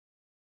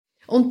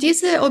Und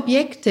diese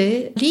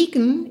Objekte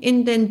liegen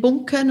in den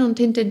Bunkern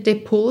und in den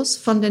Depots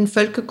von den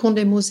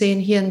Völkerkundemuseen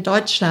hier in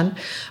Deutschland,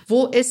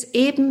 wo es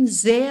eben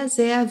sehr,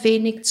 sehr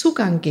wenig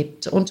Zugang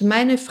gibt. Und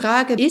meine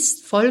Frage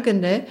ist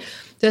folgende: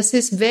 Das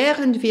ist,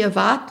 während wir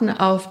warten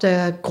auf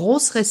der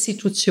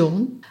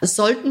Großrestitution,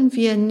 sollten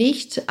wir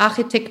nicht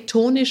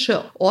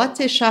architektonische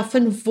Orte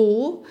schaffen,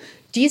 wo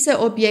diese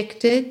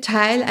Objekte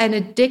Teil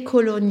einer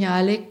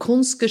dekoloniale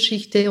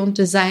Kunstgeschichte und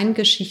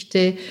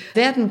Designgeschichte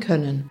werden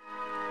können.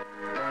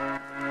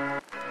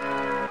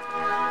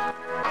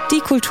 Die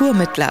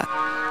Kulturmittler,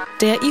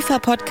 der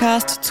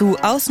IFA-Podcast zu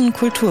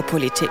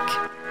Außenkulturpolitik.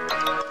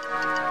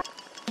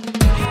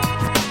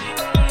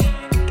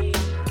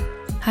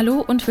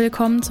 Hallo und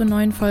willkommen zur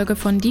neuen Folge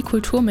von Die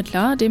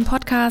Kulturmittler, dem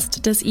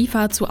Podcast des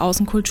IFA zu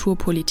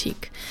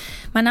Außenkulturpolitik.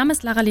 Mein Name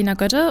ist Lara-Lena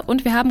Götte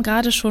und wir haben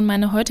gerade schon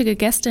meine heutige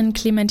Gästin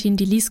Clémentine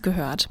Deliss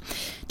gehört.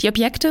 Die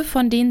Objekte,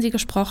 von denen sie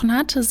gesprochen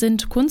hat,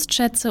 sind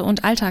Kunstschätze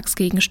und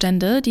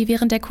Alltagsgegenstände, die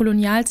während der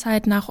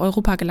Kolonialzeit nach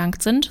Europa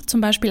gelangt sind, zum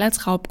Beispiel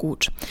als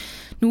Raubgut.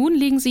 Nun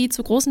liegen sie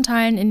zu großen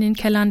Teilen in den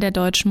Kellern der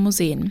deutschen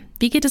Museen.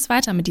 Wie geht es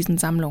weiter mit diesen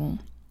Sammlungen?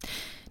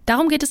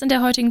 Darum geht es in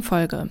der heutigen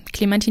Folge.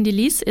 Clémentine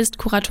Deliss ist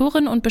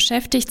Kuratorin und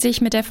beschäftigt sich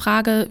mit der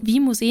Frage, wie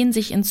Museen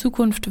sich in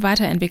Zukunft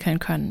weiterentwickeln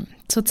können.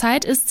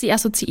 Zurzeit ist sie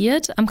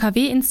assoziiert am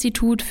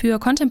KW-Institut für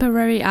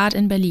Contemporary Art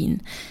in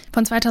Berlin.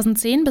 Von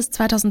 2010 bis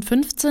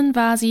 2015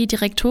 war sie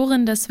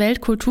Direktorin des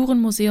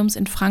Weltkulturenmuseums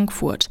in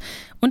Frankfurt.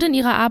 Und in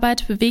ihrer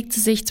Arbeit bewegt sie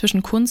sich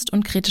zwischen Kunst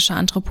und kritischer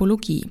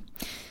Anthropologie.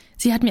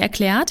 Sie hat mir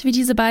erklärt, wie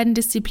diese beiden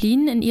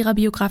Disziplinen in ihrer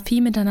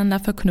Biografie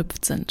miteinander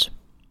verknüpft sind.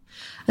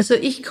 Also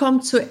ich komme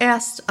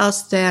zuerst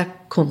aus der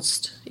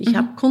Kunst. Ich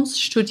habe Kunst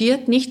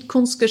studiert, nicht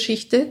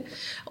Kunstgeschichte.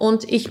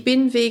 Und ich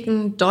bin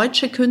wegen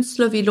deutscher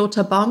Künstler wie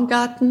Lothar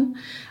Baumgarten,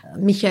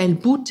 Michael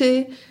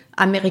Buthe,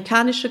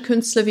 amerikanische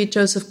Künstler wie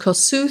Joseph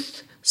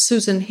Kosuth,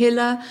 Susan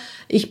Hiller.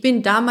 Ich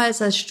bin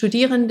damals als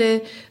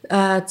Studierende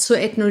zur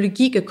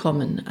Ethnologie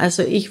gekommen.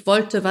 Also ich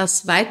wollte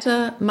was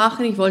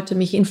weitermachen, ich wollte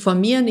mich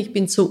informieren, ich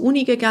bin zur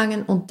Uni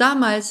gegangen und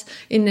damals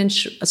in den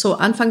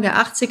Anfang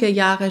der 80er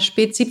Jahre,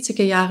 spät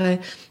 70er Jahre,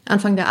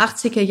 Anfang der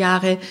 80er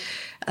Jahre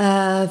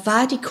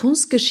war die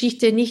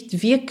Kunstgeschichte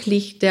nicht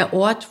wirklich der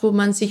Ort, wo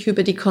man sich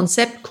über die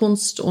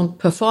Konzeptkunst und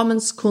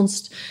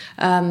Performancekunst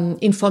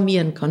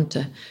informieren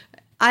konnte.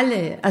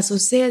 Also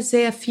sehr,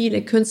 sehr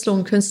viele Künstler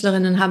und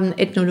Künstlerinnen haben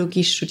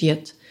Ethnologie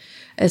studiert.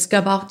 Es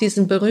gab auch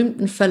diesen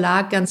berühmten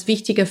Verlag, ganz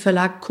wichtiger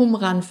Verlag,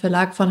 Qumran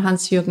Verlag von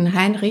Hans-Jürgen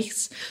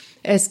Heinrichs.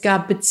 Es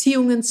gab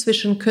Beziehungen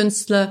zwischen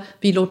Künstlern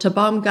wie Lothar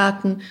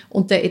Baumgarten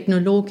und der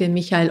Ethnologe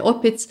Michael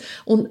Oppitz.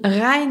 Und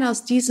rein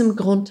aus diesem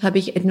Grund habe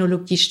ich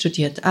Ethnologie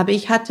studiert. Aber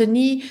ich hatte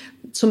nie,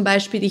 zum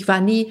Beispiel, ich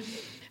war nie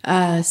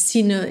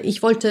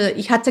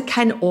ich hatte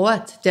keinen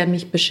Ort, der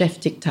mich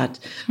beschäftigt hat.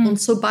 Und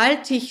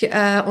sobald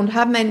und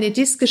habe meine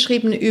Diss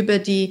geschrieben über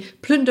die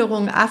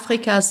Plünderung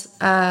Afrikas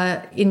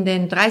in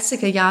den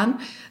 30er Jahren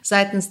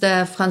seitens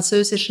der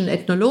französischen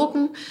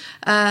Ethnologen,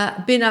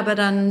 bin aber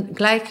dann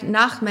gleich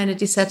nach meiner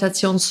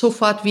Dissertation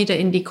sofort wieder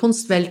in die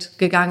Kunstwelt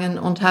gegangen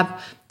und habe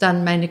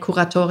dann meine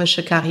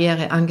kuratorische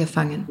Karriere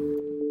angefangen.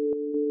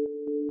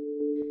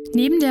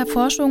 Neben der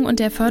Forschung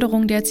und der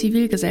Förderung der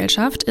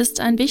Zivilgesellschaft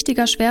ist ein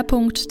wichtiger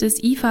Schwerpunkt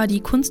des IFA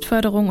die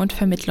Kunstförderung und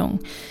Vermittlung.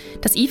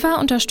 Das IFA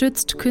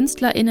unterstützt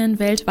KünstlerInnen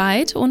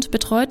weltweit und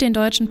betreut den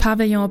deutschen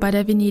Pavillon bei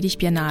der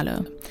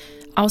Venedig-Biennale.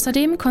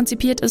 Außerdem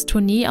konzipiert es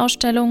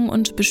Tourneeausstellungen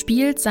und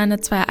bespielt seine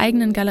 2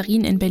 eigenen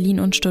Galerien in Berlin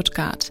und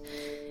Stuttgart.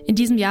 In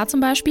diesem Jahr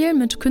zum Beispiel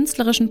mit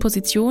künstlerischen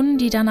Positionen,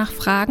 die danach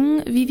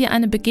fragen, wie wir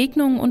eine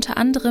Begegnung unter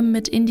anderem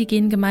mit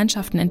indigenen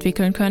Gemeinschaften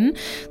entwickeln können,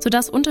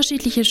 sodass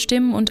unterschiedliche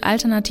Stimmen und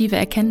alternative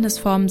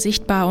Erkenntnisformen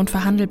sichtbar und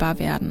verhandelbar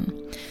werden.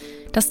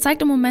 Das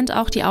zeigt im Moment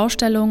auch die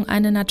Ausstellung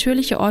Eine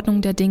natürliche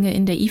Ordnung der Dinge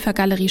in der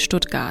IFA-Galerie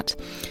Stuttgart.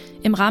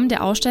 Im Rahmen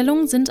der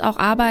Ausstellung sind auch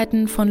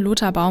Arbeiten von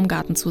Lothar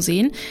Baumgarten zu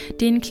sehen,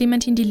 den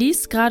Clémentine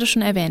Deliss gerade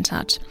schon erwähnt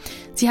hat.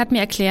 Sie hat mir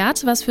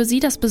erklärt, was für sie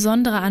das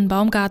Besondere an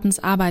Baumgartens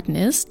Arbeiten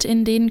ist,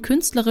 in denen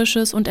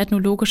künstlerisches und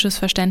ethnologisches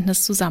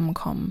Verständnis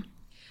zusammenkommen.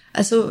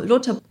 Also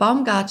Lothar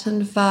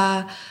Baumgarten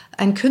war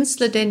ein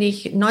Künstler, den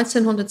ich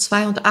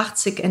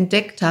 1982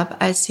 entdeckt habe,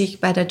 als ich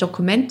bei der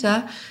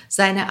Documenta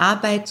seine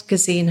Arbeit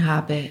gesehen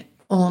habe.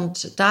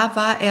 Und da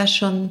war er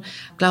schon,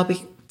 glaube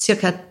ich,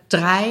 circa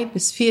 3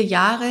 bis 4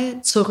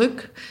 Jahre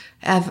zurück.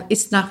 Er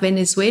ist nach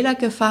Venezuela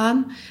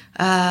gefahren,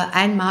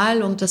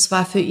 einmal, und das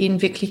war für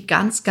ihn wirklich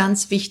ganz,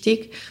 ganz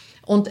wichtig.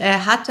 Und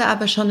er hatte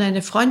aber schon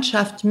eine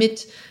Freundschaft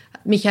mit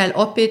Michael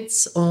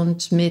Oppitz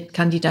und mit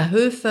Candida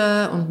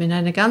Höfer und mit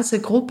einer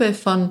ganzen Gruppe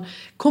von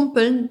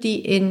Kumpeln,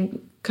 die in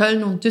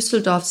Köln und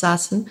Düsseldorf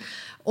saßen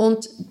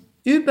und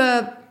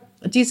über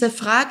diese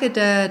Frage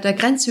der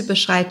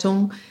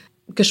Grenzüberschreitung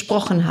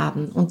gesprochen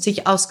haben und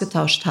sich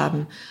ausgetauscht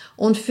haben.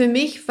 Und für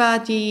mich war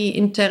die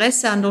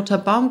Interesse an Lothar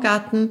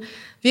Baumgarten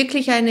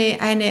wirklich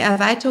eine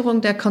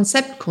Erweiterung der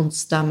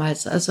Konzeptkunst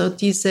damals. Also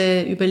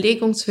diese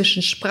Überlegung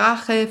zwischen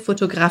Sprache,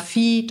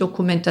 Fotografie,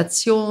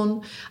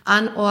 Dokumentation,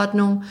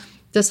 Anordnung,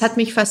 das hat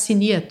mich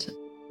fasziniert.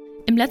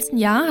 Im letzten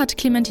Jahr hat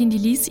Clémentine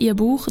Deliss ihr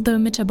Buch The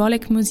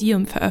Metabolic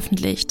Museum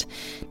veröffentlicht.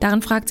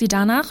 Darin fragt sie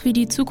danach, wie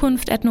die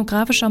Zukunft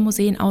ethnografischer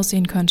Museen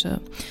aussehen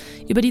könnte.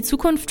 Über die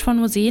Zukunft von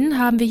Museen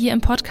haben wir hier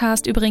im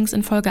Podcast übrigens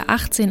in Folge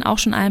 18 auch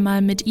schon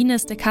einmal mit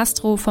Ines de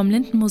Castro vom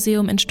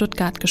Lindenmuseum in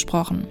Stuttgart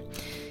gesprochen.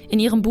 In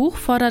ihrem Buch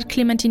fordert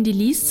Clémentine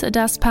Deliss,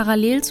 dass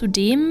parallel zu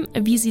dem,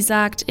 wie sie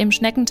sagt, im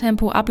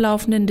Schneckentempo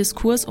ablaufenden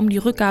Diskurs um die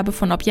Rückgabe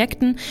von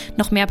Objekten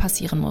noch mehr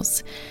passieren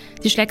muss.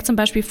 Sie schlägt zum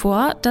Beispiel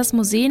vor, dass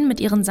Museen mit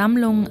ihren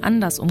Sammlungen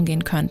anders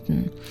umgehen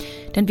könnten.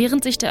 Denn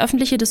während sich der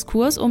öffentliche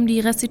Diskurs um die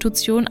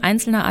Restitution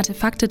einzelner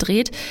Artefakte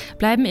dreht,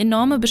 bleiben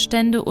enorme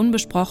Bestände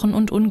unbesprochen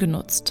und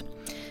ungenutzt.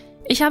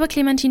 Ich habe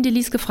Clémentine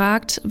Deliss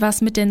gefragt, was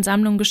mit den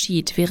Sammlungen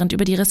geschieht, während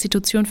über die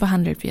Restitution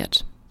verhandelt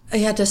wird.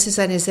 Ja, das ist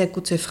eine sehr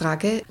gute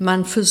Frage.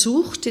 Man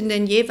versucht in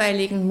den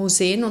jeweiligen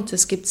Museen, und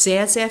es gibt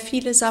sehr, sehr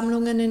viele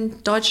Sammlungen in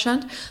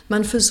Deutschland,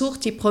 man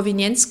versucht die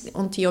Provenienz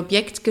und die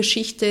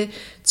Objektgeschichte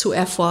zu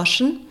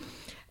erforschen.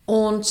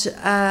 Und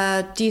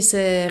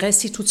diese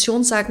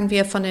Restitution, sagen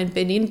wir, von den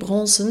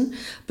Benin-Bronzen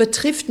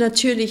betrifft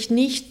natürlich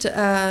nicht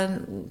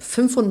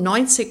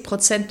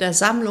 95% der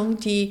Sammlung,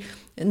 die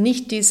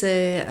nicht diese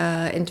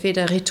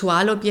entweder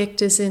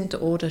Ritualobjekte sind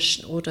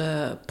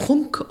oder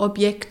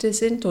Prunkobjekte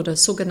sind oder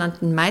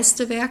sogenannten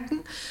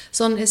Meisterwerken,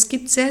 sondern es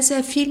gibt sehr,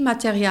 sehr viel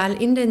Material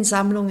in den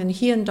Sammlungen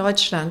hier in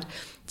Deutschland,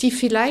 die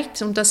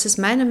vielleicht, und das ist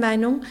meine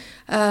Meinung,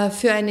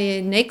 für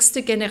eine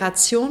nächste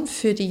Generation,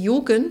 für die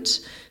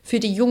Jugend, für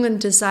die jungen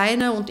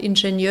Designer und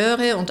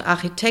Ingenieure und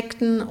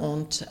Architekten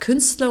und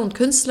Künstler und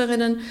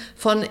Künstlerinnen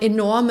von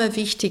enormer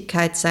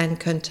Wichtigkeit sein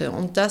könnte.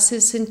 Und das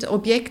sind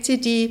Objekte,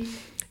 die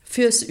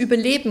fürs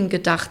Überleben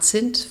gedacht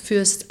sind,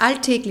 fürs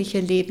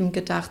alltägliche Leben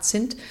gedacht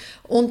sind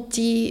und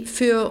die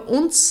für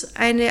uns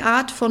eine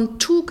Art von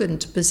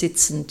Tugend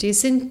besitzen. Die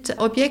sind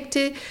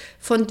Objekte,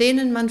 von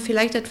denen man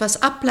vielleicht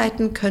etwas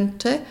ableiten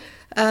könnte,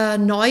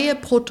 neue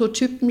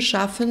Prototypen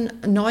schaffen,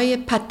 neue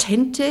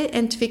Patente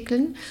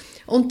entwickeln.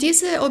 Und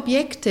diese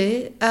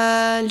Objekte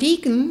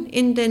liegen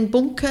in den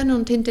Bunkern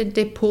und in den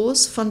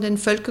Depots von den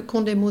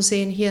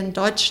Völkerkundemuseen hier in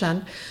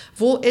Deutschland,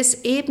 wo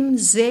es eben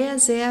sehr,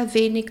 sehr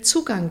wenig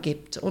Zugang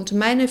gibt. Und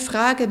meine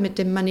Frage mit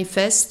dem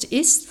Manifest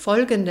ist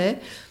folgende: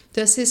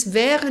 Das ist,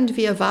 während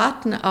wir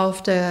warten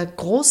auf der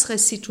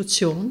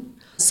Großrestitution,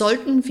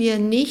 sollten wir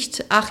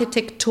nicht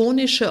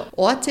architektonische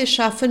Orte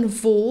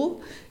schaffen,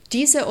 wo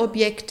diese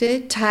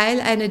Objekte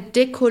Teil einer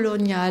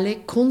dekoloniale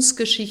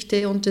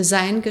Kunstgeschichte und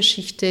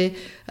Designgeschichte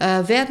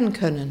werden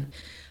können.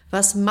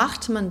 Was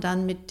macht man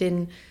dann mit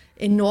den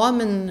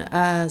enormen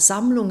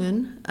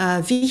Sammlungen,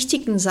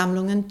 wichtigen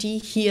Sammlungen, die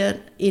hier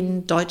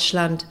in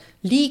Deutschland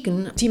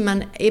liegen, die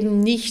man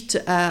eben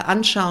nicht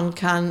anschauen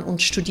kann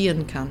und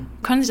studieren kann?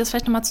 Können Sie das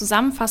vielleicht nochmal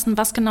zusammenfassen,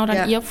 was genau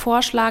dann Ihr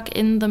Vorschlag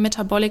in The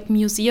Metabolic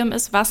Museum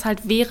ist, was halt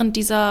während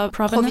dieser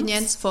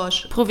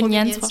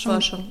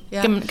Provenienzforschung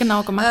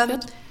genau gemacht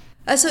wird?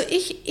 Also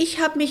ich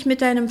habe mich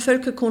mit einem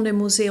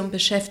Völkerkundemuseum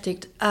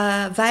beschäftigt,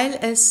 weil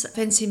es,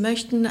 wenn Sie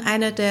möchten,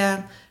 eine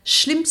der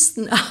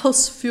schlimmsten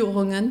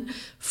Ausführungen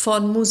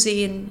von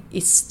Museen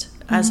ist.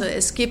 Also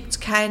es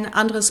gibt kein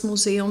anderes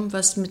Museum,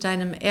 was mit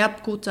einem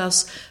Erbgut der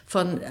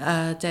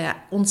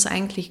uns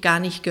eigentlich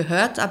gar nicht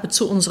gehört, aber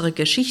zu unserer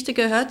Geschichte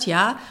gehört.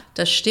 Ja,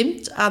 das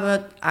stimmt,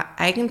 aber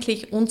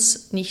eigentlich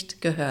uns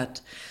nicht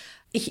gehört.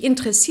 Ich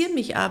interessiere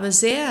mich aber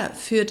sehr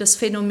für das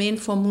Phänomen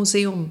vom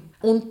Museum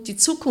und die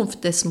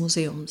Zukunft des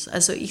Museums.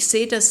 Also ich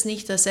sehe das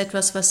nicht als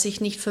etwas, was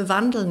sich nicht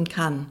verwandeln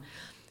kann.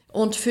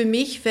 Und für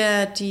mich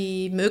wäre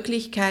die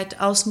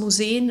Möglichkeit, aus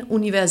Museen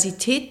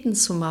Universitäten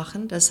zu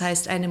machen, das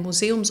heißt eine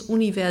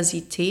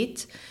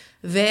Museumsuniversität,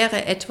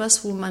 wäre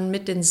etwas, wo man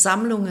mit den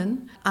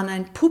Sammlungen an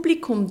ein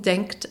Publikum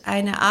denkt,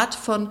 eine Art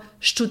von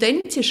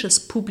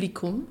studentisches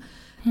Publikum,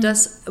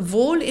 das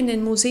wohl in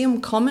den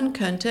Museum kommen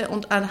könnte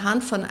und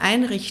anhand von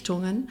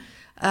Einrichtungen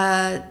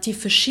die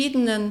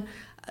verschiedenen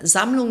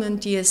Sammlungen,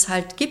 die es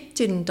halt gibt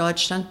in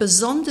Deutschland,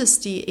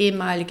 besonders die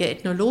ehemalige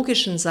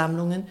ethnologischen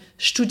Sammlungen,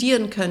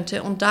 studieren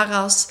könnte und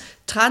daraus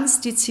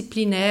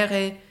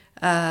transdisziplinäre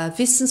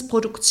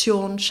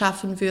Wissensproduktion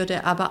schaffen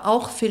würde, aber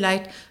auch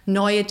vielleicht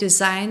neue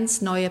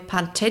Designs, neue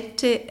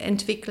Patente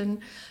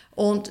entwickeln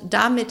und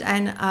damit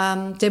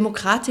eine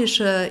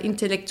demokratische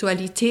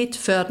Intellektualität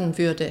fördern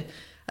würde.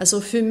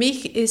 Also für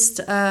mich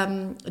ist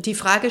die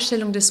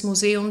Fragestellung des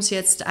Museums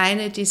jetzt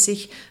eine, die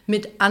sich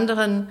mit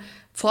anderen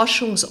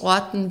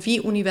Forschungsorten wie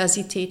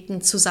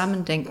Universitäten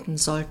zusammendenken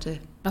sollte.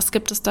 Was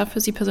gibt es da für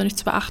Sie persönlich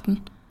zu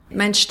beachten?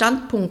 Mein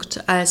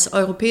Standpunkt als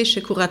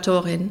europäische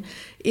Kuratorin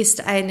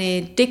ist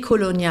eine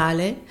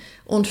dekoloniale.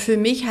 Und für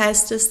mich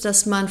heißt es,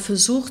 dass man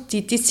versucht,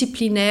 die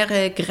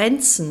disziplinäre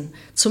Grenzen,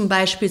 zum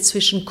Beispiel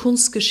zwischen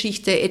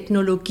Kunstgeschichte,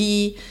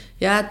 Ethnologie,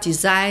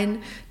 Design,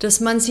 dass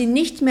man sie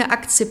nicht mehr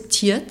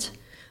akzeptiert,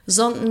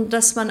 sondern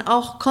dass man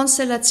auch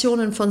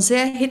Konstellationen von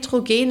sehr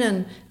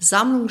heterogenen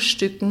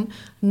Sammlungsstücken,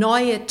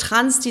 neue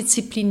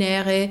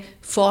transdisziplinäre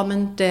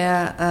Formen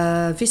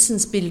der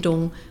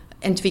Wissensbildung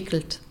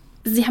entwickelt.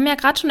 Sie haben ja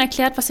gerade schon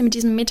erklärt, was Sie mit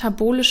diesem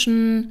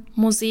metabolischen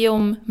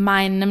Museum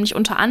meinen, nämlich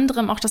unter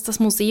anderem auch, dass das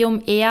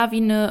Museum eher wie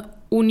eine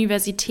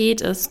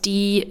Universität ist,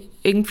 die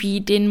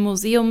irgendwie den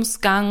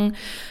Museumsgang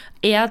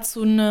eher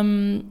zu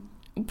einem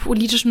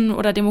politischen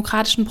oder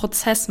demokratischen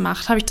Prozess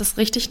macht. Habe ich das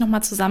richtig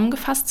nochmal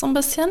zusammengefasst so ein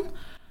bisschen?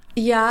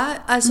 Ja,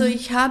 also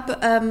ich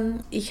habe,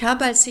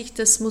 als ich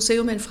das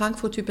Museum in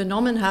Frankfurt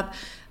übernommen habe,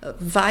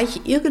 war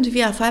ich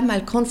irgendwie auf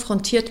einmal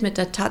konfrontiert mit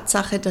der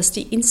Tatsache, dass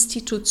die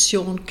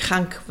Institution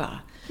krank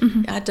war.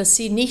 Ja, dass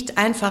sie nicht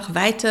einfach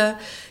weiter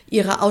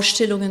ihre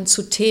Ausstellungen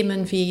zu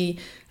Themen wie,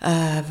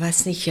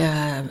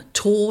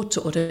 Tod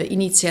oder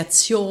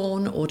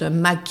Initiation oder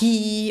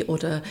Magie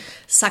oder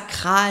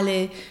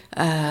sakrale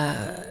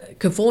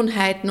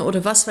Gewohnheiten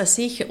oder was weiß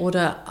ich,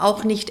 oder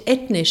auch nicht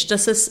ethnisch,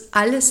 dass es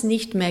alles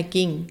nicht mehr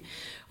ging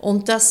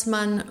und dass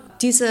man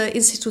diese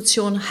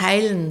Institution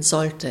heilen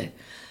sollte.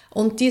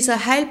 Und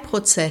dieser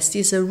Heilprozess,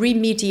 diese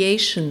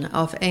Remediation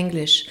auf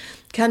Englisch,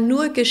 kann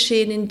nur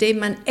geschehen, indem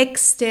man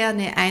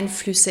externe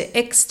Einflüsse,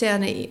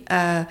 externe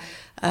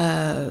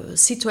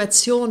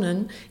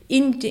Situationen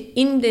in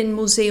den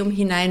Museum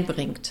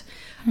hineinbringt.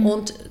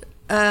 Und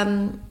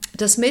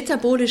das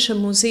metabolische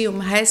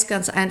Museum heißt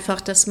ganz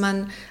einfach, dass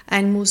man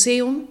ein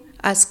Museum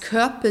als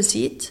Körper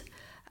sieht,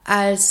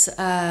 als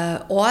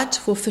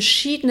Ort, wo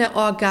verschiedene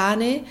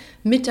Organe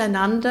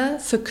miteinander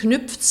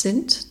verknüpft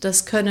sind.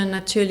 Das können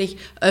natürlich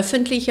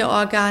öffentliche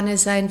Organe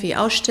sein, wie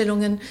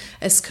Ausstellungen.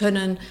 Es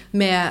können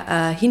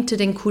mehr hinter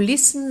den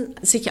Kulissen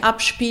sich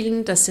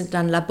abspielen. Das sind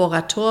dann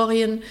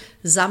Laboratorien,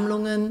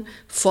 Sammlungen,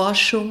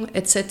 Forschung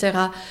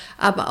etc.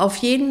 Aber auf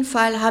jeden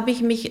Fall habe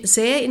ich mich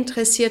sehr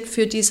interessiert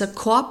für diesen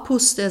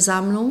Korpus der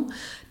Sammlung.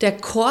 Der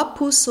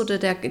Korpus oder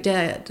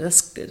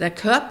der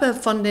Körper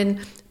von den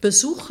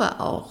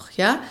Besucher auch,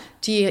 ja,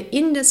 die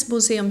in das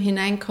Museum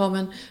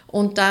hineinkommen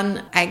und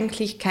dann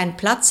eigentlich keinen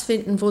Platz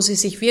finden, wo sie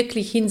sich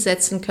wirklich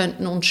hinsetzen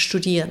könnten und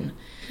studieren.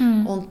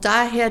 Und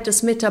daher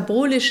das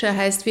Metabolische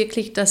heißt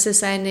wirklich, dass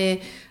es eine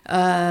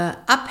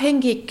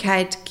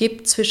Abhängigkeit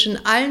gibt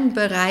zwischen allen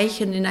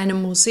Bereichen in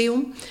einem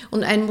Museum.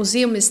 Und ein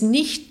Museum ist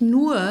nicht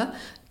nur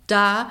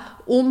da,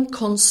 um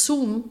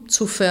Konsum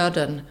zu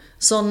fördern,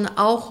 sondern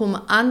auch um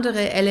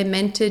andere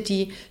Elemente,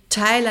 die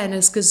Teil einer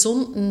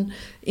gesunden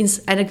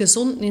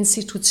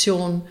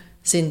Institution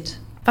sind.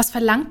 Was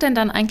verlangt denn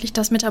dann eigentlich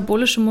das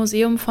Metabolische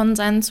Museum von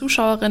seinen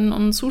Zuschauerinnen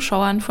und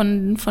Zuschauern,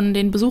 von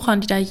den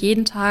Besuchern, die da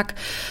jeden Tag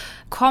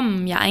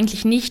kommen? Ja,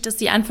 eigentlich nicht, dass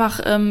sie einfach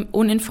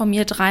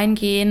uninformiert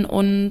reingehen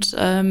und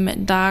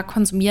da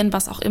konsumieren,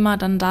 was auch immer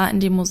dann da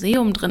in dem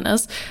Museum drin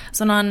ist,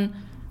 sondern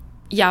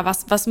ja,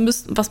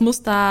 was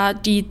muss da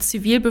die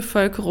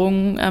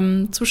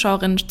Zivilbevölkerung,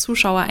 Zuschauerinnen und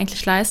Zuschauer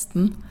eigentlich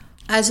leisten?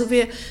 Also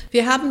wir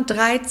haben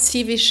 3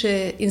 zivische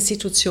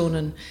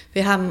Institutionen.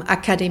 Wir haben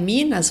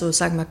Akademien, also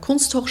sagen wir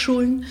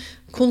Kunsthochschulen,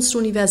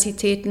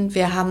 Kunstuniversitäten.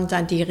 Wir haben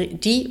dann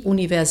die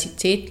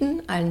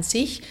Universitäten an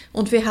sich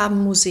und wir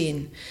haben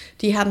Museen.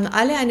 Die haben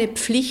alle eine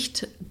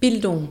Pflicht,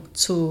 Bildung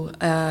zu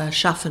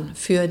schaffen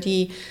für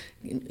die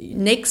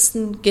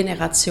nächsten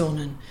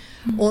Generationen.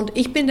 Und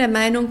ich bin der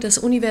Meinung, dass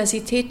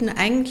Universitäten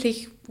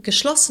eigentlich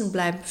geschlossen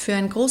bleiben für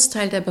einen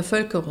Großteil der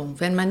Bevölkerung.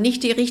 Wenn man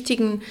nicht die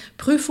richtigen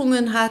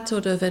Prüfungen hat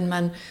oder wenn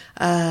man,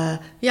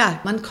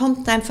 man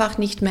kommt einfach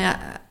nicht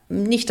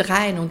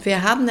rein. Und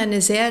wir haben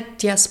eine sehr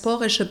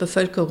diasporische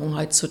Bevölkerung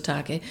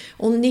heutzutage.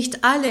 Und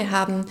nicht alle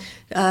haben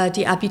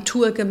die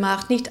Abitur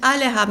gemacht, nicht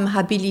alle haben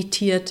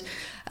habilitiert,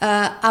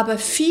 aber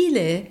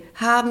viele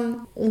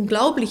haben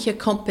unglaubliche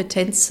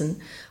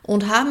Kompetenzen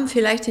und haben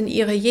vielleicht in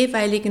ihren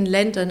jeweiligen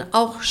Ländern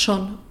auch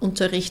schon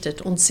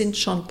unterrichtet und sind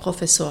schon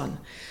Professoren.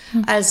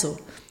 Also,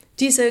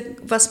 diese,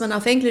 was man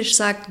auf Englisch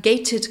sagt,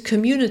 gated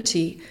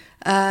community,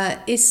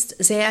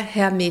 ist sehr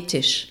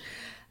hermetisch.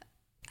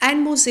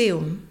 Ein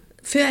Museum,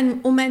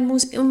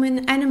 um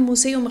in einem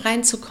Museum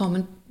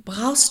reinzukommen,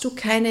 brauchst du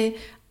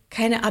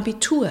keine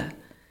Abitur.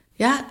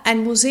 Ja,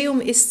 ein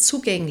Museum ist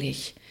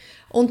zugänglich.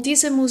 Und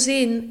diese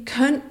Museen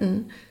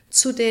könnten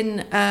zu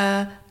den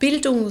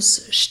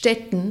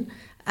Bildungsstätten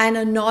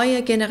einer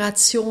neuen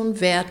Generation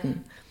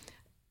werden.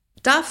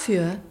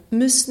 Dafür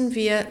müssen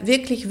wir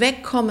wirklich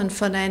wegkommen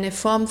von einer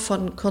Form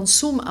von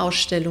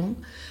Konsumausstellung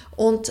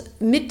und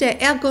mit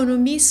der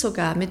Ergonomie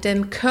sogar, mit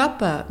dem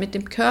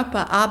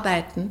Körper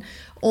arbeiten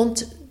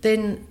und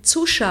den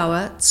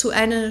Zuschauer zu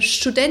einer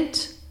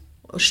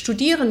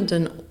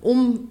Studierenden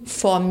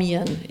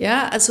umformieren.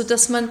 Ja, also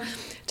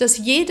dass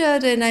jeder,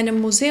 der in einem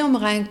Museum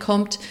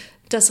reinkommt,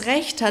 das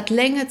Recht hat,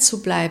 länger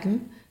zu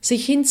bleiben,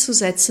 sich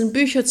hinzusetzen,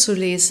 Bücher zu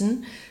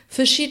lesen,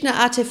 verschiedene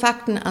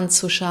Artefakten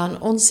anzuschauen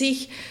und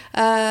sich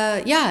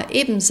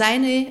eben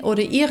seine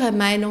oder ihre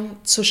Meinung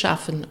zu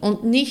schaffen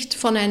und nicht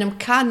von einem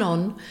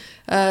Kanon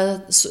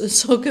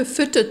so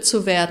gefüttert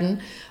zu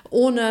werden,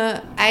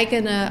 ohne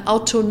eigene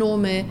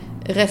autonome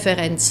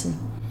Referenzen.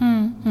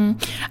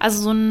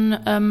 Also so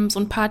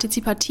ein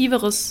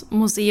partizipativeres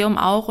Museum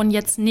auch und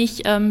jetzt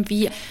nicht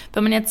wie,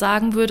 wenn man jetzt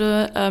sagen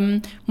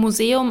würde,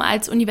 Museum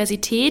als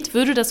Universität,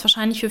 würde das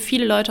wahrscheinlich für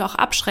viele Leute auch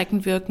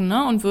abschreckend wirken,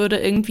 ne? Und würde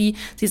irgendwie,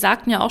 Sie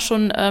sagten ja auch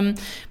schon,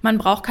 man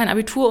braucht kein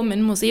Abitur, um in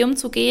ein Museum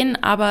zu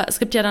gehen, aber es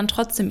gibt ja dann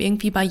trotzdem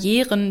irgendwie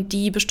Barrieren,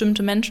 die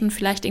bestimmte Menschen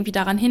vielleicht irgendwie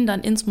daran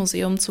hindern, ins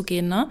Museum zu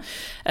gehen, ne?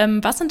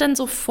 Was sind denn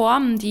so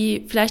Formen,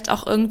 die vielleicht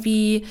auch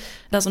irgendwie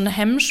da so eine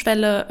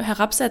Hemmschwelle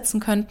herabsetzen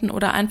könnten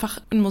oder einfach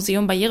ein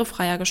Museum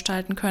barrierefreier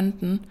gestalten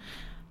könnten?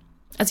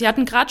 Also Sie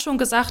hatten gerade schon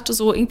gesagt,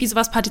 so irgendwie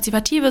sowas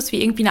Partizipatives,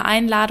 wie irgendwie eine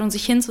Einladung,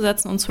 sich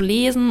hinzusetzen und zu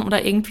lesen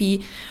oder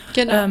irgendwie.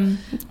 Genau.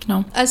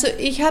 Also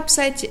ich habe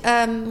seit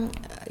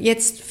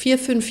jetzt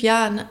 4-5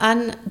 Jahren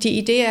an die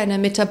Idee einer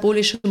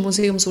metabolischen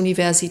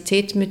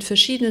Museumsuniversität mit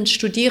verschiedenen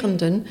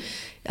Studierenden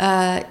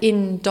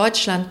in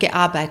Deutschland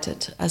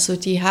gearbeitet. Also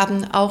die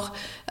haben auch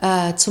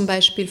zum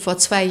Beispiel vor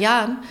 2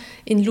 Jahren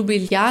in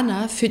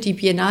Ljubljana für die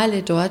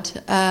Biennale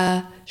dort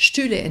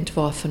Stühle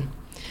entworfen.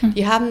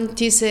 Die haben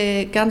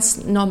diese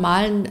ganz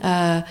normalen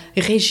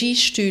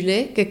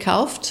Regiestühle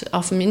gekauft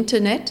auf dem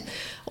Internet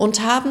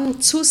und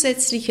haben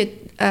zusätzliche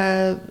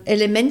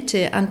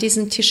Elemente an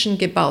diesen Tischen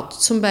gebaut.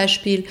 Zum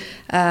Beispiel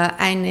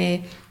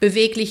ein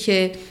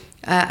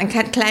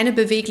kleiner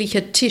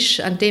beweglicher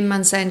Tisch, an dem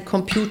man seinen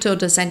Computer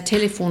oder sein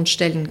Telefon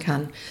stellen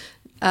kann.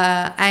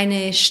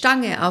 Eine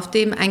Stange, auf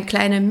dem ein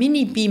kleiner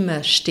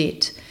Mini-Beamer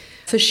steht.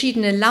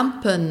 Verschiedene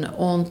Lampen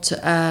und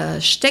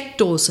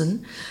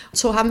Steckdosen.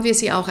 So haben wir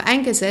sie auch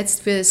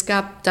eingesetzt. Es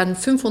gab dann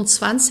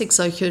 25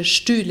 solche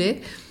Stühle.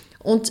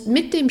 Und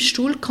mit dem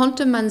Stuhl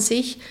konnte man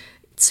sich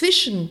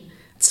zwischen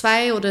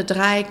 2 oder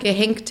 3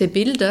 gehängte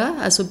Bilder,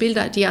 also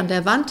Bilder, die an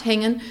der Wand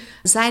hängen,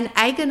 sein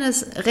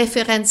eigenes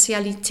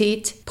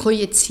Referenzialität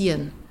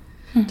projizieren.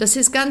 Das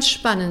ist ganz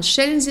spannend.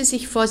 Stellen Sie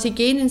sich vor, Sie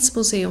gehen ins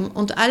Museum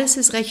und alles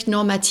ist recht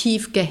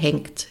normativ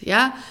gehängt,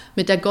 ja,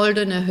 mit der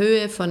goldenen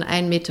Höhe von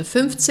 1,50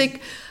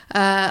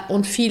 Meter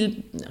und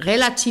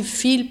relativ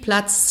viel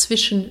Platz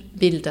zwischen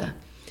Bilder.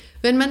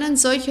 Wenn man einen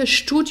solchen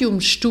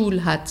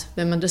Studiumstuhl hat,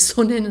 wenn man das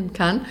so nennen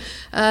kann,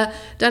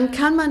 dann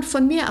kann man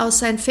von mir aus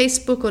sein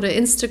Facebook oder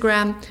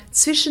Instagram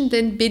zwischen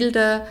den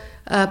Bildern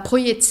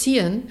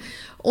projizieren.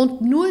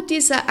 Und nur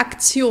diese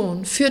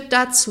Aktion führt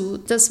dazu,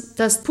 dass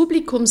das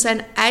Publikum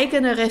seine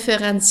eigene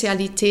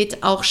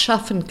Referenzialität auch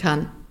schaffen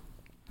kann.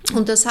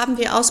 Und das haben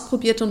wir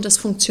ausprobiert und das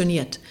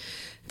funktioniert.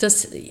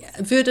 Das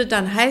würde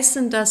dann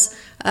heißen, dass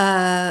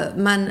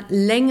man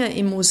länger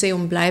im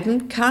Museum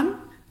bleiben kann,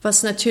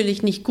 was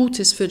natürlich nicht gut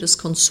ist für das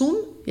Konsum.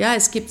 Ja,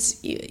 es gibt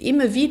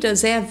immer wieder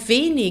sehr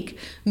wenig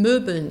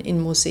Möbeln in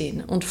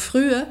Museen. Und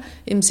früher,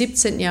 im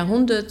 17.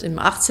 Jahrhundert, im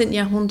 18.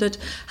 Jahrhundert,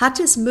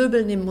 hat es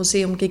Möbeln im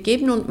Museum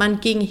gegeben und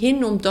man ging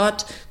hin, um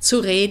dort zu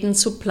reden,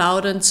 zu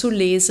plaudern, zu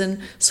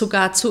lesen,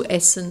 sogar zu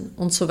essen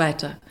und so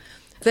weiter.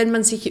 Wenn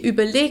man sich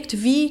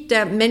überlegt, wie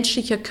der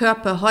menschliche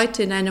Körper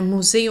heute in einem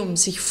Museum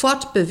sich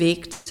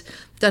fortbewegt,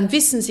 dann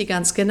wissen Sie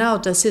ganz genau,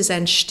 das ist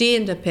eine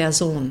stehende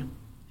Person.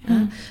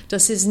 Ja,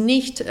 das ist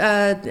nicht,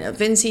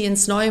 wenn Sie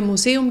ins neue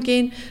Museum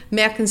gehen,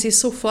 merken Sie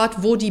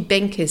sofort, wo die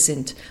Bänke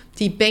sind.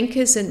 Die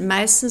Bänke sind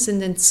meistens in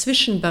den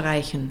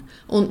Zwischenbereichen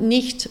und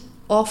nicht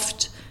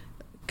oft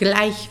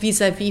gleich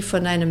vis-à-vis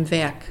von einem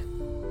Werk.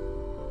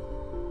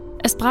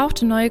 Es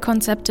braucht neue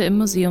Konzepte im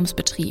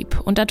Museumsbetrieb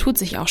und da tut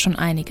sich auch schon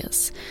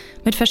einiges.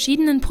 Mit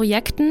verschiedenen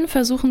Projekten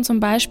versuchen zum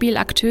Beispiel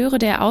Akteure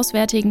der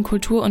auswärtigen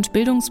Kultur- und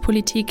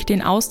Bildungspolitik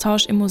den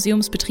Austausch im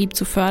Museumsbetrieb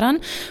zu fördern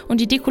und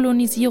die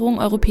Dekolonisierung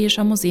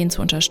europäischer Museen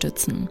zu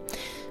unterstützen.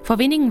 Vor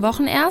wenigen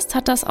Wochen erst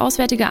hat das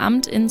Auswärtige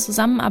Amt in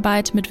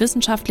Zusammenarbeit mit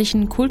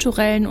wissenschaftlichen,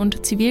 kulturellen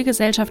und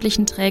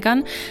zivilgesellschaftlichen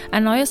Trägern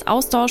ein neues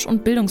Austausch-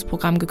 und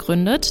Bildungsprogramm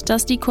gegründet,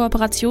 das die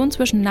Kooperation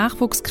zwischen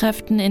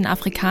Nachwuchskräften in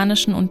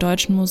afrikanischen und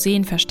deutschen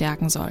Museen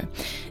verstärken soll.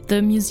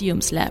 The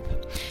Museums Lab.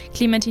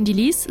 Clémentine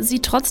Deliss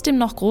sieht trotzdem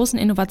noch großen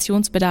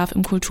Innovationsbedarf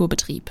im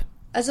Kulturbetrieb.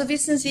 Also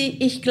wissen Sie,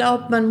 ich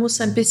glaube, man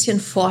muss ein bisschen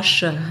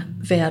Forscher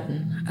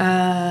werden.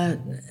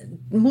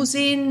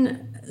 Museen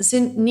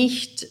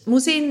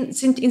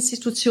sind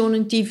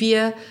Institutionen, die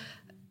wir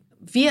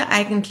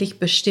eigentlich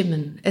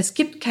bestimmen. Es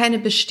gibt keine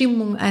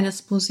Bestimmung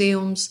eines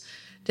Museums,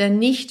 der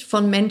nicht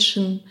von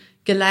Menschen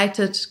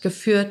geleitet,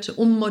 geführt,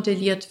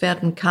 ummodelliert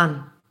werden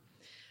kann.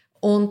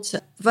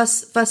 Und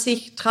was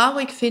ich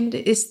traurig finde,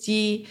 ist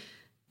die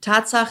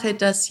Tatsache,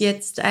 dass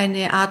jetzt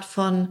eine Art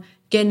von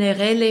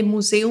generelle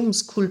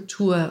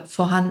Museumskultur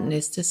vorhanden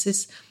ist. Es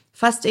ist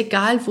fast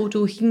egal, wo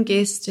du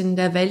hingehst in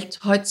der Welt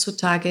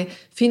heutzutage,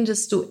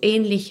 findest du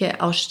ähnliche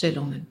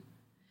Ausstellungen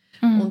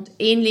und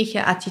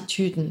ähnliche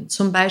Attitüden.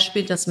 Zum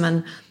Beispiel, dass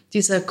man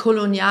dieser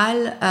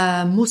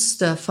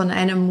Kolonialmuster von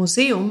einem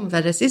Museum,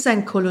 weil das ist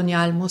ein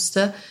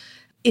Kolonialmuster,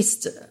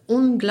 ist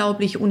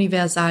unglaublich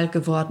universal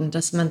geworden,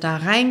 dass man da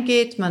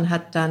reingeht, man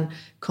hat dann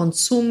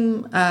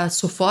Konsum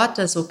sofort,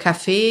 also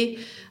Kaffee,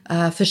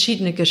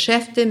 verschiedene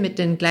Geschäfte mit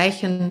den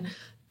gleichen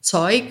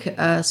Zeug,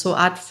 so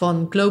Art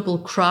von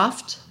Global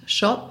Craft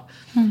Shop.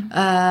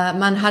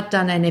 Man hat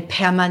dann eine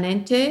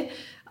permanente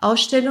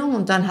Ausstellung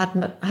und dann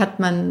hat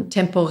man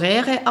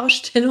temporäre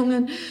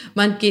Ausstellungen.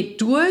 Man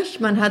geht durch,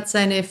 man hat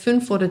seine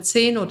 5 oder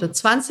 10 oder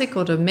 20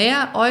 oder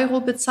mehr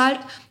Euro bezahlt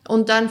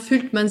und dann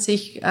fühlt man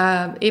sich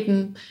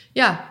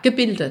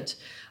gebildet.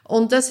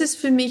 Und das ist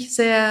für mich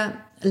sehr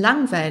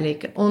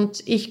langweilig.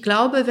 Und ich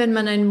glaube, wenn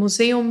man ein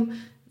Museum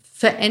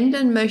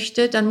verändern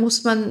möchte, dann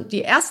muss man,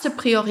 die erste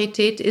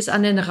Priorität ist,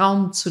 an den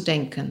Raum zu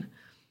denken.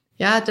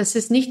 Ja, das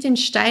ist nicht in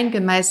Stein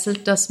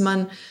gemeißelt, dass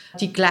man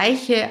die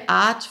gleiche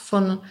Art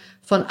von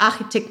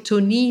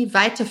Architektonie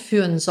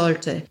weiterführen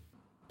sollte.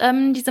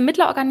 Diese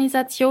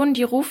Mittlerorganisationen,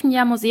 die rufen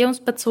ja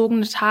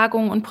museumsbezogene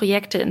Tagungen und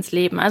Projekte ins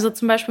Leben. Also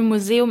zum Beispiel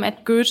Museum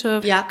at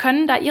Goethe. Ja.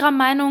 Können da Ihrer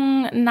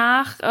Meinung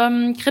nach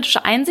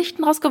kritische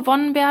Einsichten daraus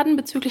gewonnen werden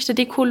bezüglich der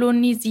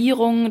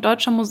Dekolonisierung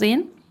deutscher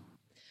Museen?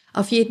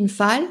 Auf jeden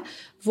Fall.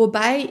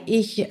 Wobei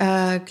ich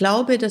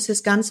glaube, dass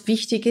es ganz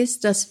wichtig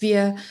ist, dass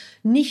wir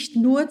nicht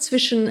nur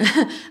zwischen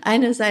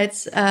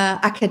einerseits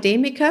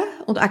Akademiker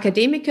und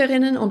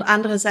Akademikerinnen und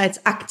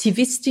andererseits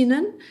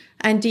Aktivistinnen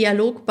einen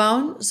Dialog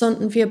bauen,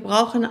 sondern wir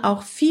brauchen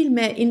auch viel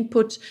mehr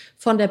Input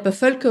von der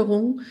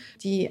Bevölkerung,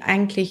 die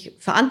eigentlich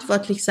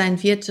verantwortlich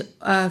sein wird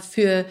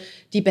für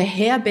die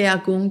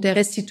Beherbergung der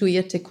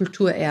restituierten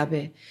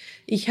Kulturerbe.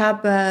 Ich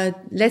habe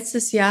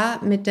letztes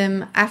Jahr mit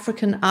dem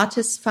African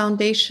Artists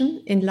Foundation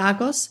in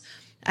Lagos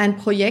ein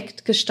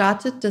Projekt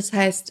gestartet, das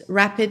heißt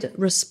Rapid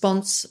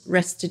Response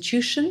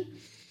Restitution.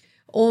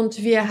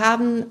 Und wir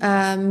haben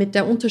mit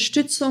der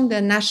Unterstützung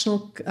der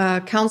National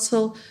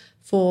Council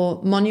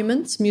for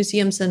Monuments,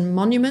 Museums and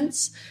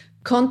Monuments,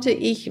 konnte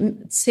ich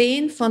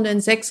 10 von den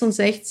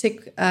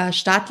 66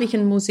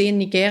 staatlichen Museen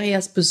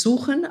Nigerias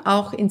besuchen,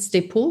 auch ins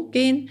Depot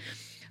gehen.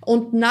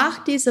 Und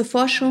nach dieser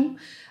Forschung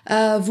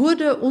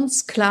wurde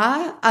uns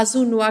klar,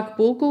 Azu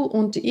Nwagbogu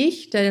und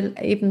ich,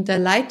 der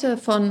Leiter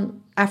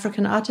von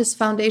African Artists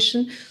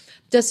Foundation,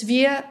 dass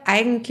wir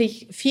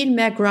eigentlich viel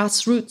mehr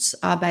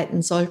Grassroots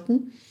arbeiten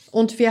sollten.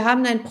 Und wir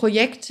haben ein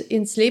Projekt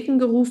ins Leben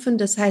gerufen,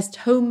 das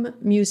heißt Home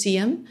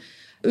Museum.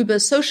 Über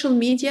Social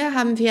Media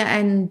haben wir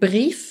einen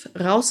Brief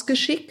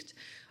rausgeschickt,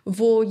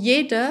 wo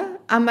jeder,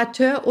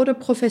 Amateur oder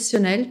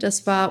professionell,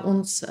 das war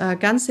uns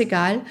ganz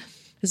egal,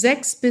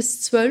 6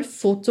 bis 12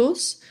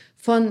 Fotos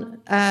von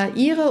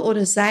ihre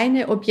oder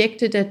seine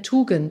Objekte der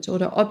Tugend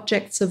oder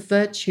Objects of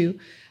Virtue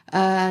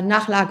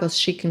nach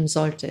Lagos schicken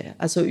sollte,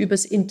 also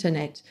übers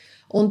Internet.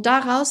 Und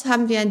daraus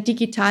haben wir ein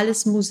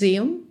digitales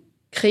Museum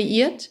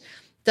kreiert,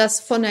 das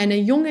von einer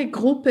jungen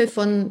Gruppe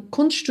von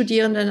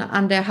Kunststudierenden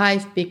an der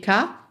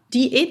HFBK,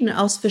 die eben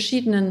aus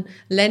verschiedenen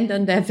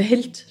Ländern der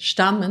Welt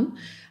stammen,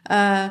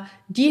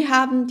 die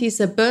haben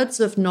diese Birds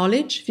of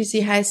Knowledge, wie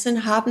sie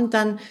heißen, haben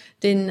dann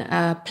den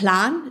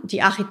Plan,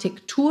 die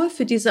Architektur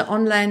für dieses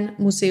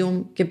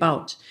Online-Museum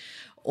gebaut.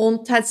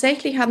 Und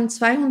tatsächlich haben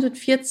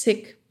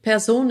 240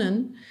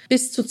 Personen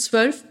bis zu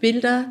 12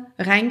 Bilder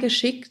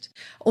reingeschickt.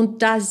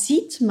 Und da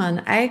sieht man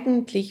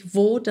eigentlich,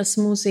 wo das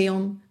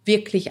Museum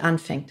wirklich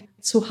anfängt.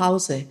 Zu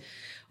Hause.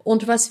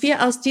 Und was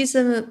wir aus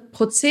diesem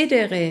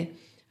Prozedere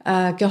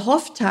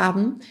gehofft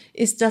haben,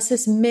 ist, dass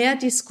es mehr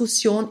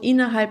Diskussion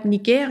innerhalb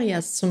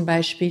Nigerias zum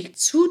Beispiel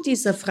zu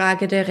dieser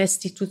Frage der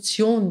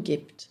Restitution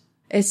gibt.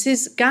 Es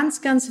ist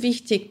ganz, ganz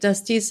wichtig,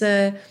 dass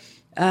dieser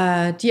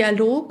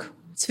Dialog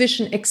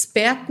zwischen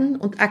Experten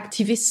und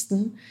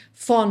Aktivisten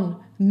von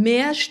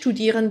mehr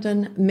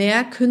Studierenden,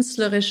 mehr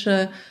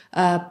künstlerische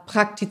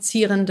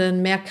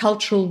Praktizierenden, mehr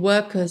Cultural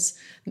Workers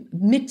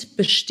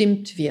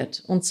mitbestimmt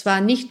wird. Und zwar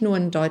nicht nur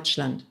in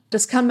Deutschland.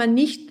 Das kann man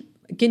nicht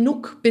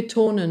genug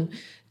betonen,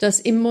 dass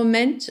im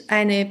Moment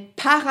eine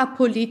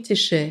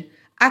parapolitische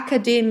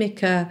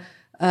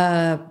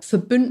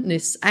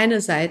Akademiker-Verbündnis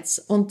einerseits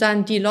und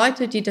dann die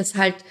Leute, die das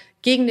halt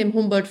gegen den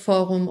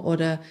Humboldtforum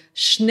oder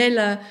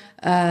schneller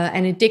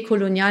eine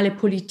dekoloniale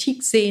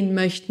Politik sehen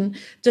möchten,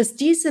 dass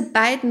diese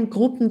beiden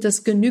Gruppen,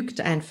 das genügt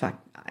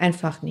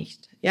einfach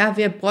nicht. Ja,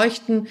 wir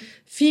bräuchten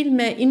viel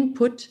mehr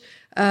Input.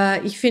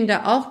 Ich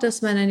finde auch,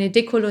 dass man eine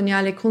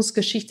dekoloniale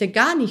Kunstgeschichte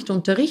gar nicht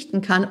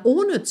unterrichten kann,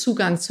 ohne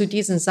Zugang zu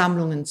diesen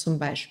Sammlungen zum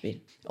Beispiel.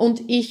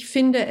 Und ich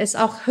finde es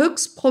auch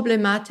höchst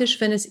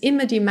problematisch, wenn es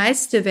immer die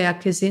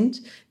Meisterwerke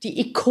sind, die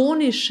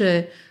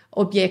ikonische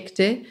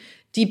Objekte,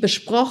 die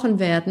besprochen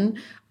werden.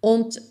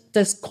 Und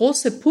das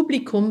große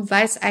Publikum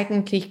weiß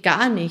eigentlich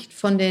gar nicht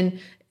von den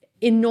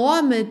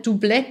enormen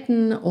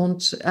Dubletten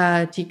und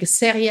die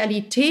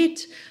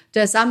Serialität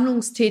der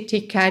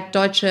Sammlungstätigkeit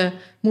deutscher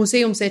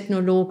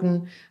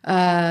Museumsethnologen.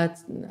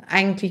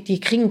 Eigentlich,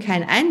 die kriegen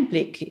keinen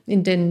Einblick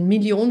in den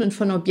Millionen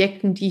von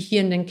Objekten, die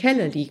hier in den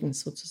Keller liegen,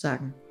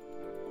 sozusagen.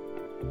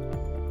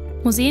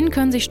 Museen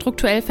können sich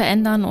strukturell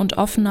verändern und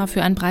offener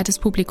für ein breites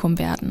Publikum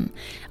werden.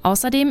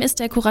 Außerdem ist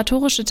der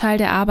kuratorische Teil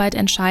der Arbeit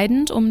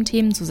entscheidend, um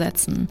Themen zu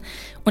setzen.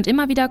 Und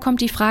immer wieder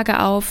kommt die Frage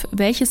auf,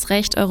 welches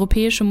Recht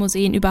europäische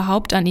Museen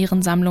überhaupt an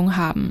ihren Sammlungen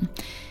haben.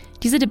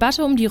 Diese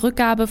Debatte um die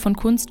Rückgabe von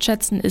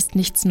Kunstschätzen ist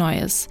nichts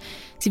Neues.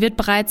 Sie wird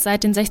bereits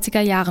seit den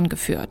 60er Jahren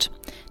geführt.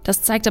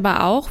 Das zeigt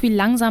aber auch, wie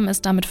langsam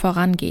es damit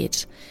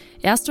vorangeht.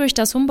 Erst durch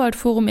das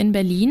Humboldtforum in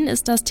Berlin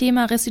ist das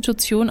Thema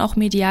Restitution auch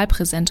medial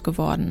präsent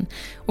geworden.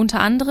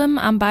 Unter anderem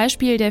am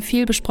Beispiel der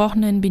viel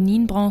besprochenen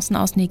Benin-Bronzen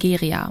aus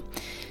Nigeria.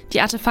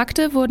 Die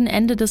Artefakte wurden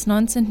Ende des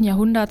 19.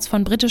 Jahrhunderts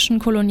von britischen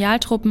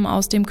Kolonialtruppen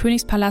aus dem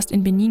Königspalast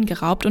in Benin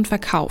geraubt und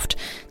verkauft,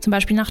 zum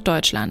Beispiel nach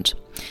Deutschland.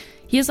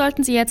 Hier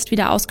sollten sie jetzt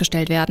wieder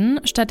ausgestellt werden,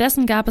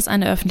 stattdessen gab es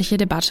eine öffentliche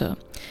Debatte.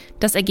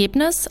 Das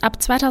Ergebnis: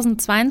 Ab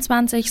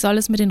 2022 soll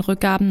es mit den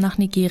Rückgaben nach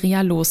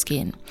Nigeria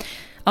losgehen.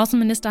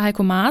 Außenminister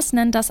Heiko Maas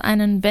nennt das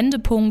einen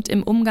Wendepunkt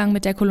im Umgang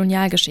mit der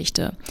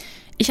Kolonialgeschichte.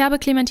 Ich habe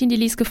Clémentine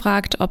Deliss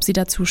gefragt, ob sie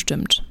dazu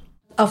stimmt.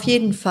 Auf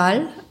jeden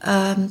Fall.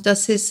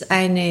 Das ist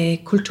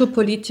ein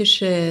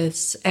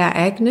kulturpolitisches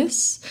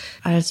Ereignis.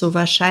 Also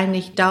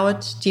wahrscheinlich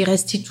dauert die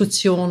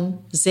Restitution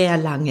sehr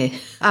lange.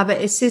 Aber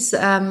es ist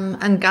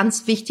ein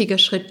ganz wichtiger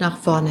Schritt nach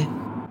vorne.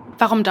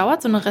 Warum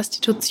dauert so eine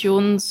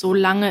Restitution so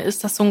lange?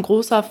 Ist das so ein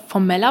großer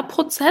formeller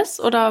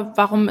Prozess oder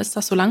warum ist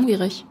das so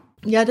langwierig?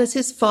 Ja, das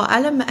ist vor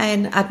allem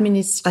ein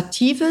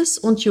administratives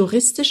und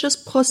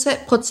juristisches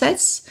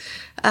Prozess.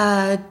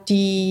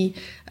 Die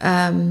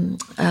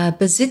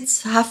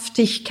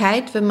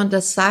Besitzhaftigkeit, wenn man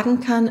das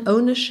sagen kann,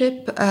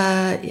 Ownership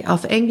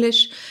auf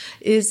Englisch,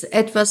 ist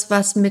etwas,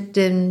 was mit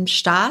dem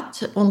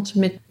Staat und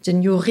mit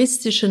den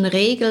juristischen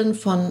Regeln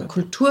von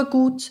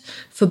Kulturgut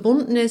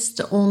verbunden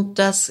ist. Und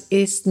das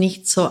ist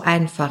nicht so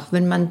einfach.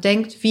 Wenn man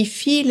denkt, wie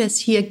viel es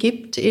hier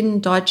gibt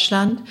in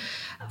Deutschland,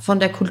 von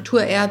der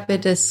Kulturerbe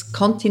des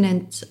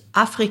Kontinents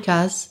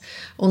Afrikas,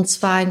 und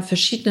zwar in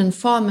verschiedenen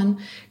Formen,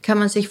 kann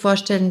man sich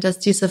vorstellen, dass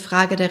diese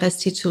Frage der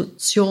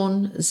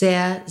Restitution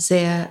sehr,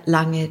 sehr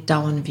lange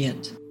dauern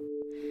wird.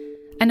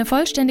 Eine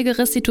vollständige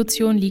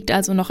Restitution liegt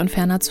also noch in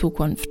ferner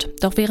Zukunft.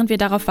 Doch während wir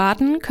darauf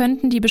warten,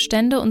 könnten die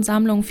Bestände und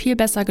Sammlungen viel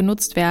besser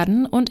genutzt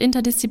werden und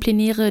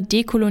interdisziplinäre,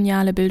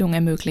 dekoloniale Bildung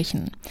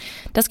ermöglichen.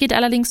 Das geht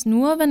allerdings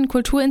nur, wenn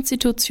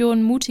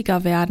Kulturinstitutionen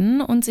mutiger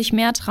werden und sich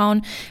mehr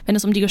trauen, wenn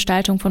es um die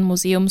Gestaltung von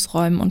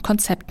Museumsräumen und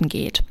Konzepten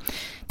geht.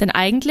 Denn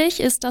eigentlich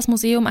ist das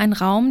Museum ein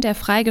Raum, der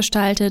frei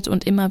gestaltet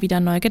und immer wieder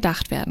neu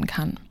gedacht werden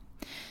kann.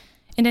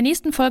 In der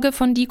nächsten Folge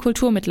von Die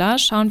Kulturmittler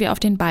schauen wir auf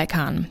den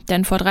Balkan.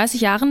 Denn vor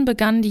 30 Jahren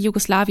begannen die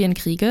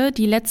Jugoslawienkriege,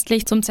 die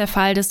letztlich zum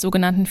Zerfall des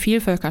sogenannten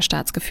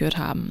Vielvölkerstaats geführt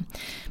haben.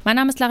 Mein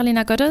Name ist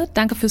Laralina Götte,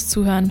 danke fürs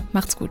Zuhören,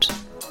 macht's gut.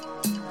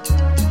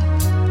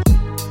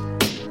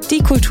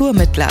 Die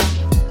Kulturmittler,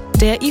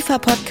 der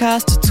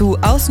IFA-Podcast zu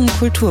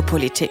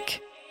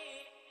Außenkulturpolitik.